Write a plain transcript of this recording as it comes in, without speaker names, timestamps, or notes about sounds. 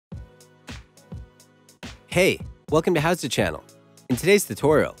Hey, welcome to HOWZA channel. In today's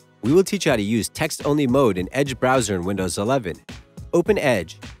tutorial, we will teach you how to use text-only mode in Edge browser in Windows 11. Open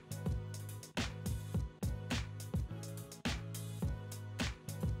Edge.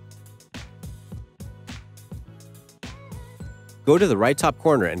 Go to the right top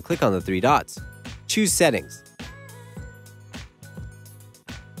corner and click on the three dots. Choose Settings.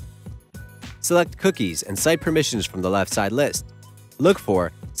 Select Cookies and Site Permissions from the left side list. Look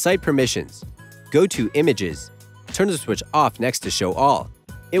for Site Permissions. Go to Images. Turn the switch off next to Show All.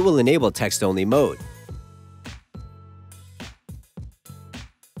 It will enable text-only mode.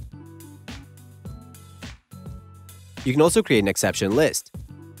 You can also create an exception list.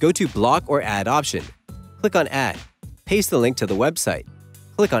 Go to Block or Add option. Click on Add. Paste the link to the website.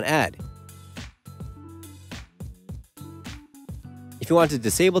 Click on Add. If you want to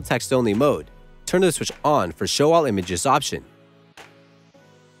disable text-only mode, turn the switch on for Show All Images option.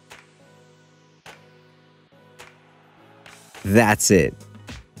 That's it.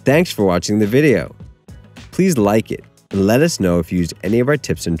 Thanks for watching the video. Please like it and let us know if you used any of our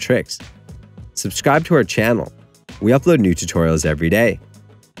tips and tricks. Subscribe to our channel. We upload new tutorials every day.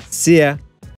 See ya!